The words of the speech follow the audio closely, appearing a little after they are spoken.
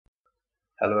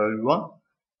Hello everyone.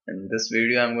 In this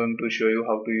video I'm going to show you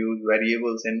how to use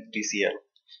variables in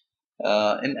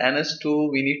TCL. In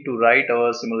NS2 we need to write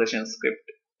our simulation script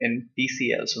in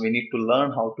TCL, so we need to learn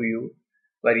how to use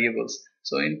variables.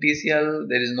 So in TCL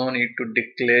there is no need to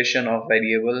declaration of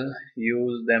variable,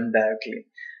 use them directly,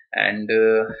 and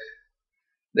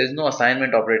there is no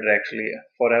assignment operator actually.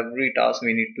 For every task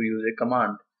we need to use a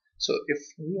command. So if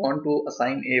we want to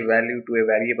assign a value to a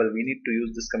variable, we need to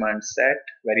use this command set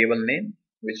variable name,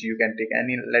 which you can take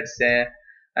any. Let's say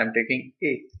I'm taking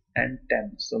a and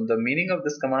 10. So the meaning of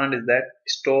this command is that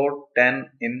store 10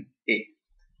 in a.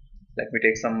 Let me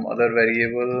take some other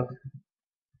variable,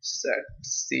 set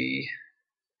c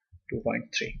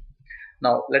 2.3.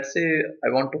 Now let's say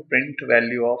I want to print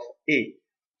value of a.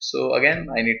 So again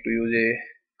I need to use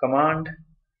a command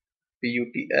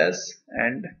puts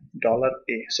and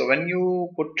 $a. So when you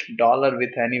put dollar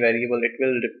with any variable, it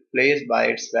will replace by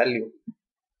its value.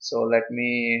 So let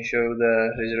me show you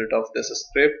the result of this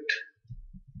script.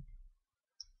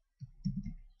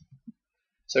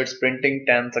 So it's printing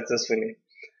 10 successfully.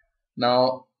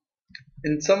 Now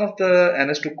in some of the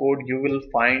NS2 code you will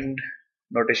find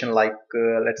notation like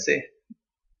let's say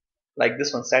like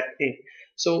this one, set a.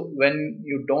 So when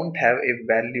you don't have a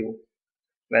value,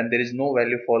 when there is no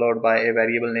value followed by a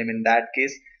variable name, in that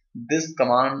case this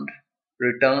command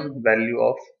return value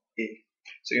of a.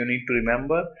 So you need to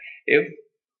remember, if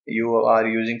you are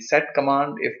using set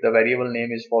command, if the variable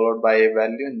name is followed by a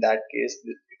value, in that case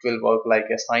it will work like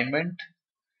assignment.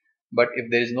 But if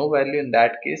there is no value, in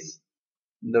that case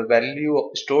the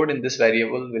value stored in this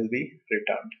variable will be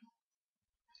returned.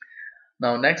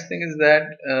 Now next thing is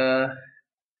that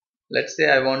let's say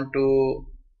I want to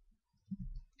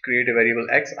create a variable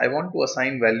x. I want to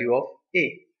assign value of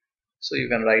a. So you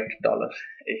can write $a.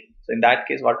 So in that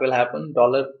case what will happen,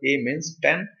 $a means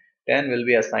 10. 10 will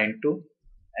be assigned to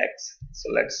x.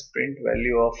 So let's print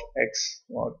value of x,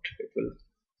 what it will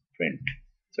print.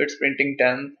 So it's printing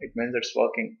 10, it means it's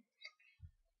working.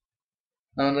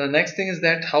 Now the next thing is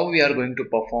that how we are going to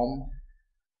perform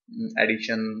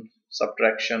addition,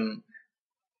 subtraction.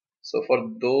 So for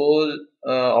those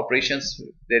operations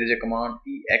there is a command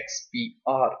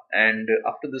expr, and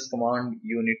after this command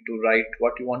you need to write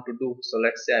what you want to do. So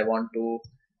let's say I want to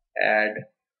add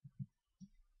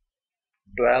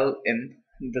 12 in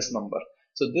this number.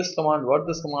 So this command, what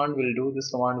this command will do,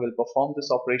 this command will perform this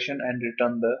operation and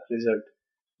return the result.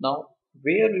 Now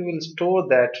where we will store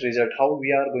that result, how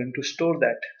we are going to store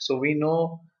that. So we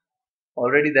know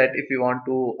already that if we want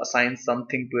to assign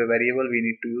something to a variable, we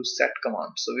need to use set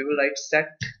command. So we will write set,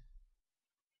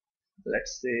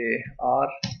 let's say r.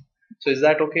 So is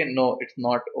that okay? No, it's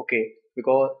not okay,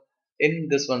 because in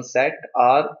this one set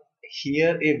r,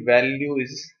 here a value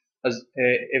is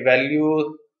a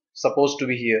value supposed to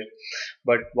be here,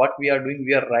 but what we are doing,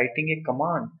 we are writing a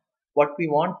command. What we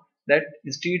want, that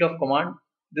instead of command,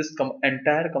 this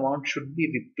entire command should be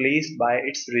replaced by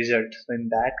its result. So in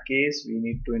that case we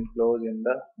need to enclose in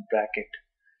the bracket.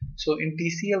 So in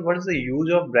TCL, what is the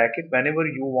use of bracket? Whenever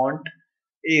you want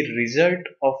a result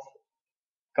of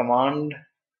command,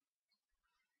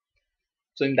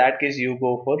 so in that case you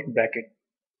go for bracket.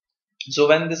 So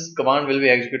when this command will be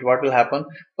executed, what will happen?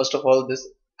 First of all, this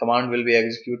command will be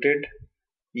executed,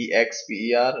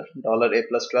 expr $a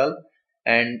plus 12,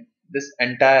 and this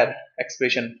entire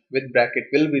expression with bracket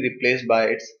will be replaced by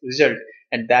its result,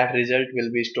 and that result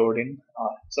will be stored in R.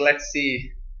 So let's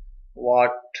see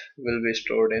what will be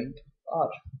stored in R.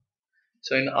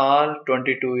 So in R,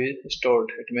 22 is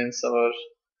stored. It means our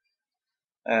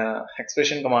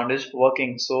expression command is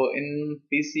working. So in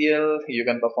TCL you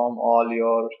can perform all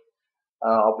your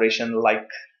operation like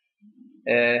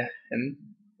in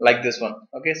like this one.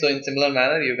 Okay, so in similar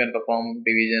manner you can perform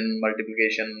division,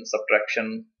 multiplication,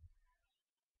 subtraction.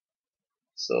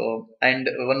 So, and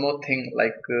one more thing,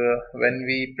 like when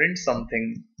we print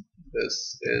something,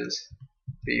 this is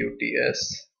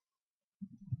puts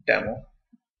demo.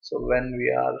 So when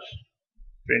we are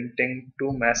printing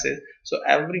two messages, so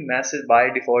every message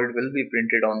by default will be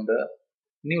printed on the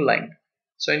new line.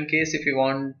 So in case if you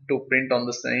want to print on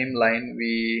the same line,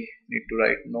 we need to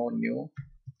write no new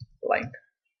line.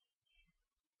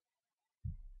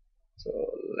 So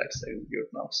let's execute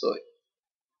now. So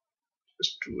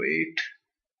just wait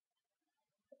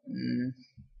 1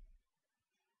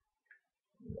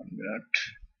 minute.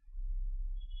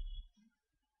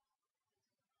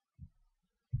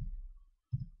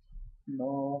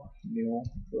 No new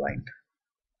line.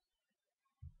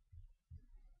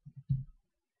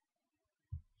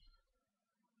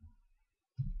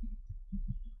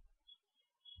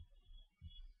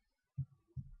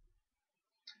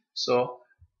 So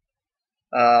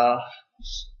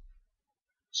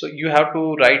So you have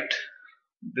to write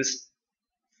this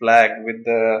flag with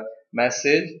the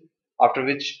message, after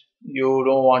which you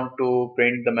don't want to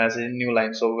print the message in new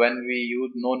line. So when we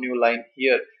use no new line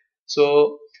here,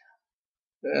 so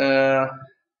uh,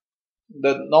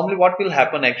 the normally what will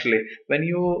happen actually when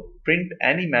you print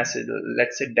any message,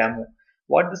 let's say demo,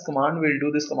 what this command will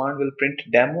do, this command will print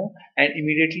demo and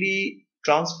immediately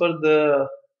transfer the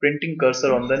printing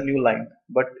cursor on the new line.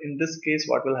 But in this case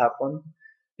what will happen,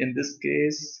 in this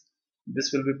case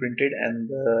this will be printed and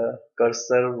the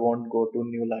cursor won't go to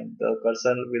new line, the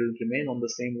cursor will remain on the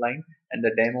same line and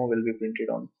the demo will be printed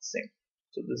on same.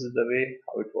 So this is the way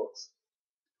how it works.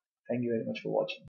 Thank you very much for watching.